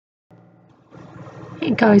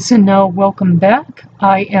Hey guys, and now welcome back.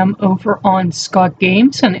 I am over on Scott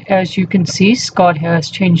Games, and as you can see, Scott has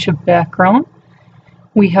changed the background.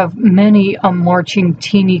 We have many marching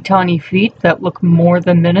teeny tiny feet that look more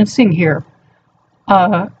than menacing here.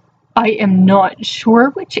 I am not sure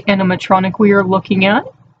which animatronic we are looking at.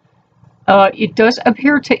 It does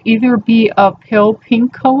appear to either be a pale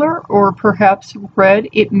pink color or perhaps red.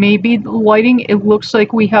 It may be the lighting. It looks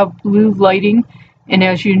like we have blue lighting. And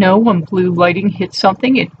as you know, when blue lighting hits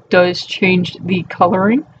something, it does change the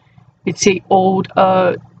coloring. It's an old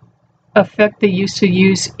effect they used to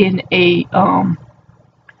use in a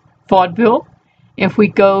vaudeville. If we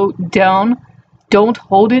go down, don't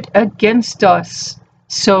hold it against us.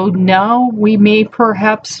 So now we may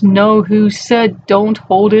perhaps know who said don't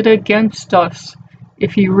hold it against us.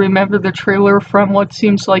 If you remember the trailer from what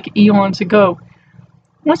seems like eons ago.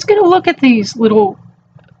 Let's get a look at these little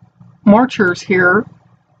marchers here.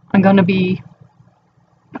 I'm going to be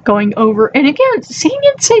going over, and again, seeing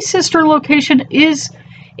it say sister location is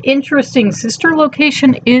interesting. Sister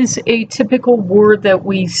location is a typical word that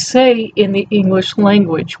we say in the English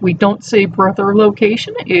language. We don't say brother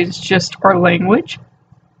location, it's just our language.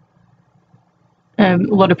 And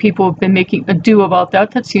a lot of people have been making ado about that.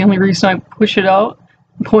 That's the only reason I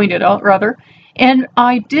point it out rather. And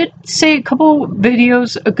I did say a couple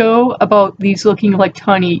videos ago about these looking like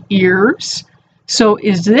tiny ears. So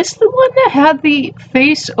is this the one that had the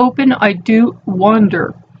face open? I do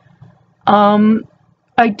wonder.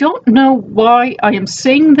 I don't know why I am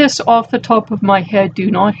saying this off the top of my head. Do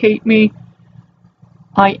not hate me.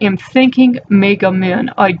 I am thinking Mega Man.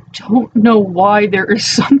 I don't know why. There is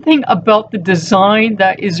something about the design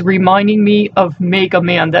that is reminding me of Mega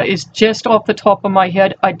Man. That is just off the top of my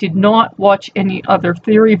head. I did not watch any other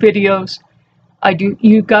theory videos.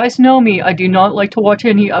 You guys know me. I do not like to watch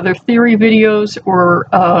any other theory videos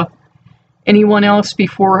or anyone else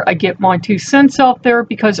before I get my 2 cents out there,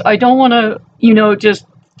 because I don't want to, just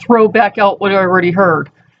throw back out what I already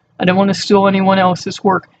heard. I don't want to steal anyone else's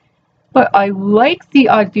work. But I like the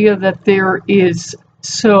idea that there is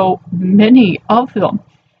so many of them.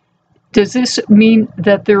 Does this mean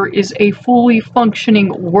that there is a fully functioning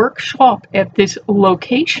workshop at this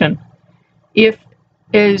location? Now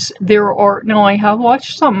I have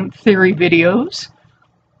watched some theory videos.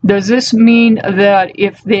 Does this mean that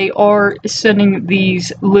if they are sending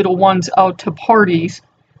these little ones out to parties,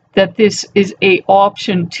 that this is an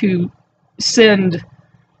option to send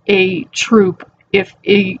a troupe? If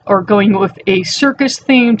they are going with a circus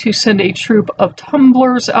theme, to send a troupe of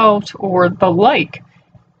tumblers out or the like.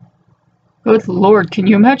 Good Lord, can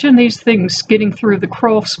you imagine these things getting through the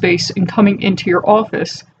crawl space and coming into your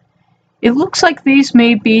office? It looks like these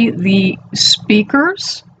may be the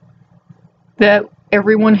speakers that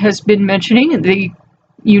everyone has been mentioning.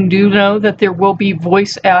 You do know that there will be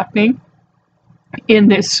voice acting in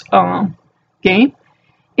this game.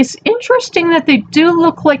 It's interesting that they do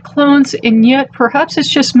look like clones, and yet perhaps it's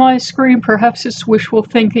just my screen, perhaps it's wishful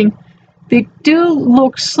thinking. They do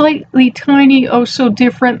look slightly tiny, oh so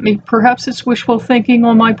different. Perhaps it's wishful thinking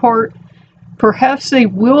on my part. Perhaps they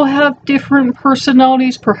will have different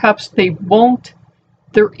personalities, perhaps they won't.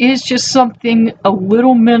 There is just something a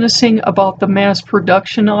little menacing about the mass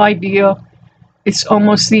production idea. It's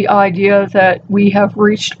almost the idea that we have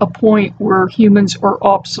reached a point where humans are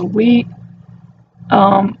obsolete.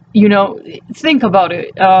 Think about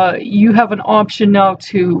it. You have an option now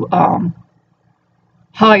to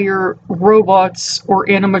hire robots or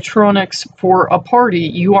animatronics for a party.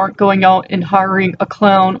 You aren't going out and hiring a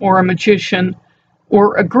clown or a magician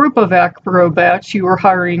or a group of acrobats. You are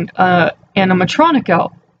hiring animatronic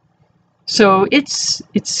out. So it's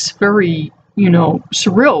very,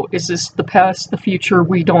 surreal. Is this the past, the future?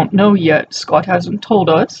 We don't know yet. Scott hasn't told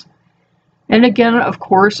us. And again, of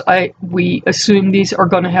course, we assume these are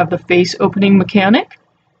going to have the face opening mechanic,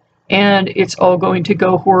 and it's all going to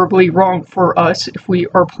go horribly wrong for us if we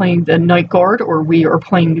are playing the Night Guard or we are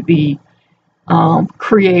playing the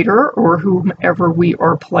creator or whomever we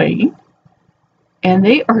are playing. And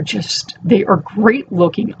they are great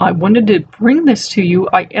looking. I wanted to bring this to you.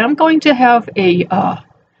 I am going to have a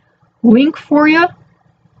link for you,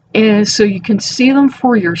 and so you can see them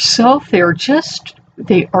for yourself. They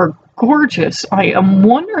are gorgeous. I am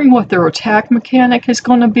wondering what their attack mechanic is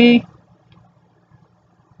going to be.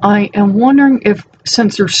 I am wondering if,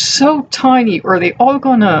 since they're so tiny, are they all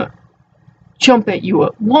going to jump at you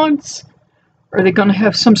at once? Are they going to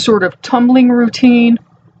have some sort of tumbling routine?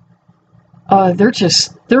 They're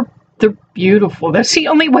beautiful. That's the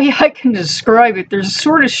only way I can describe it. There's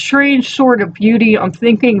a strange sort of beauty. I'm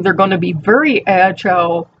thinking they're going to be very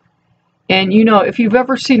agile And you know, if you've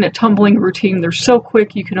ever seen a tumbling routine, they're so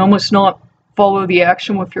quick you can almost not follow the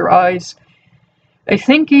action with your eyes. I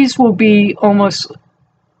think these will be almost...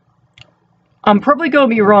 I'm probably going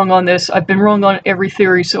to be wrong on this. I've been wrong on every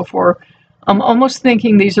theory so far. I'm almost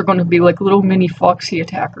thinking these are going to be like little mini foxy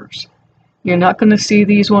attackers. You're not going to see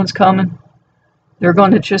these ones coming. They're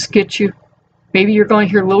going to just get you. Maybe you're going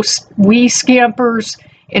to hear little wee scampers,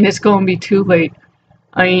 and it's going to be too late.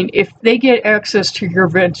 I mean, if they get access to your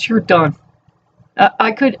vents, you're done.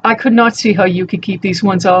 I could not see how you could keep these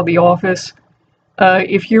ones out of the office.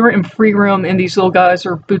 If you're in free room and these little guys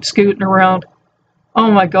are boot scooting around,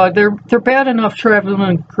 oh my god, they're bad enough traveling in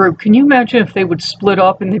a group. Can you imagine if they would split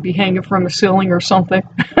up and they'd be hanging from a ceiling or something?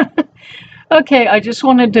 Okay, I just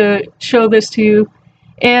wanted to show this to you.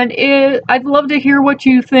 And I'd love to hear what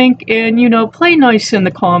you think, and, you know, play nice in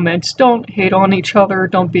the comments. Don't hate on each other.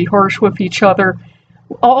 Don't be harsh with each other.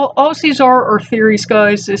 All these are theories,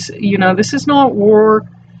 guys. This, you know, this is not war.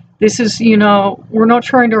 This is, you know, we're not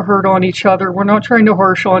trying to hurt on each other. We're not trying to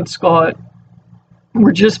harsh on Scott.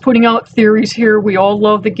 We're just putting out theories here. We all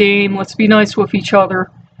love the game. Let's be nice with each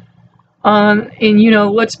other. And, you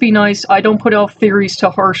know, let's be nice. I don't put out theories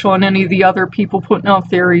to harsh on any of the other people putting out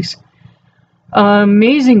theories.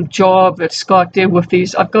 Amazing job that Scott did with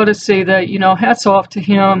these. I've got to say that, you know, hats off to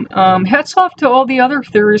him. Hats off to all the other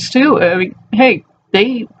theorists too. I mean, hey,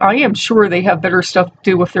 I am sure they have better stuff to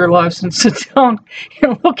do with their lives than sit down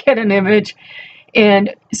and look at an image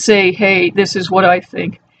and say, hey, this is what I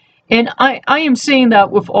think. And I am saying that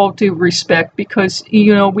with all due respect, because,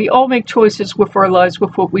 you know, we all make choices with our lives,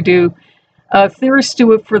 with what we do. Theorists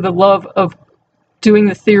do it for the love of doing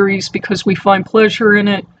the theories because we find pleasure in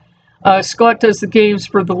it. Scott does the games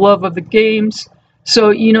for the love of the games.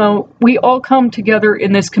 So, you know, we all come together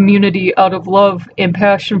in this community out of love and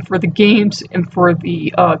passion for the games and for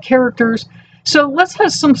the characters. So let's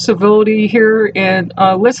have some civility here, and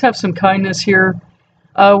let's have some kindness here.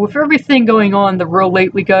 With everything going on the world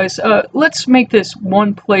lately, guys, let's make this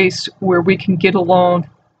one place where we can get along,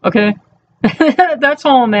 okay? That's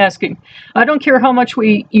all I'm asking. I don't care how much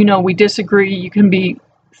we disagree. You can be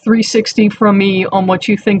 360 from me on what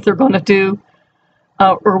you think they're going to do,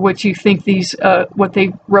 or what you think these, what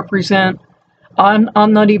they represent.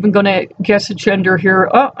 I'm not even going to guess a gender here.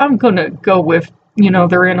 I'm going to go with, you know,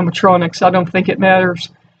 their animatronics. I don't think it matters.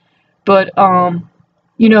 But,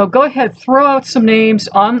 you know, go ahead, throw out some names.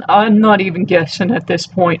 I'm not even guessing at this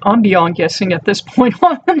point. I'm beyond guessing at this point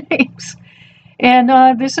on the names.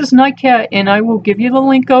 And this is Nightcat, and I will give you the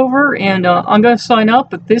link over, and I'm going to sign up,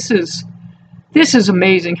 but this is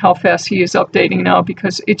amazing how fast he is updating now,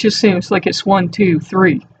 because it just seems like it's 1, 2,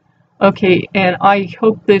 3. Okay, and I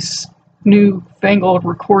hope this new fangled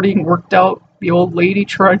recording worked out. The old lady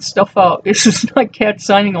tried stuff out. This is Nightcat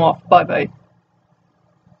signing off. Bye-bye.